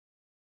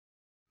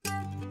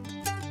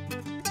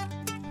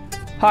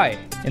Hi,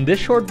 in this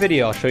short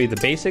video I'll show you the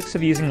basics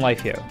of using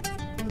LIFEYO.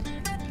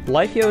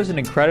 LIFEYO is an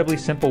incredibly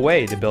simple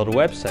way to build a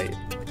website.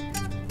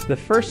 The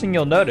first thing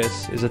you'll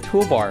notice is a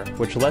toolbar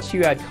which lets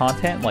you add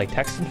content like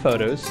text and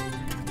photos,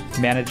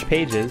 manage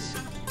pages,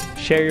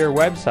 share your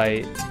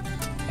website,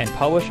 and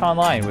publish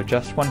online with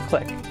just one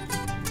click.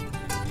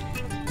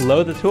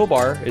 Below the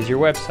toolbar is your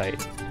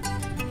website.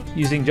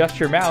 Using just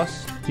your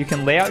mouse, you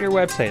can lay out your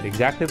website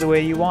exactly the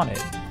way you want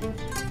it.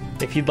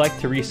 If you'd like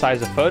to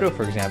resize a photo,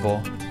 for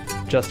example,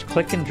 just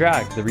click and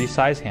drag the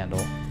resize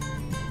handle.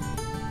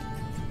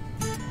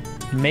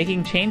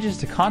 Making changes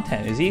to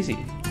content is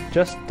easy.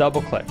 Just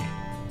double click.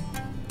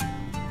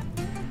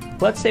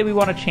 Let's say we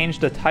want to change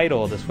the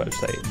title of this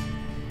website.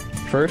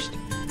 First,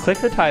 click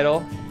the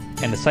title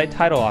and the site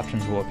title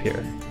options will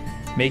appear.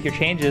 Make your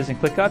changes and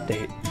click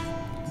Update.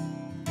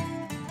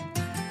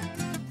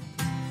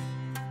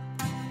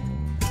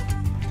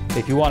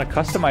 If you want to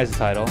customize the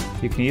title,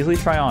 you can easily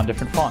try on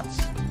different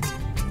fonts.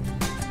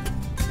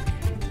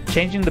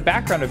 Changing the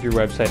background of your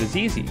website is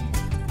easy.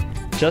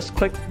 Just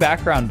click the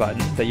background button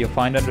that you'll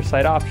find under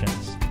Site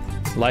Options.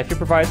 LIFEYO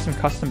provides some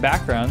custom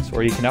backgrounds,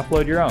 or you can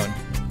upload your own.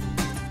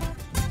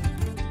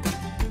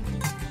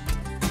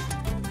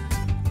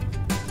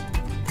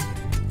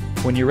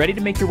 When you're ready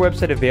to make your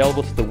website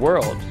available to the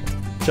world,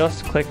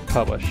 just click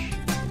Publish.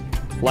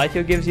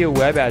 LIFEYO gives you a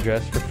web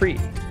address for free.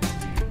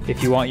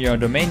 If you want your own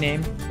domain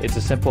name, it's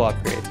a simple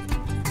upgrade.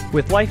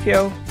 With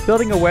LIFEYO,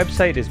 building a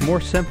website is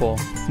more simple,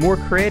 more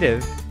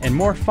creative, and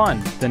more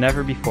fun than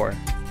ever before.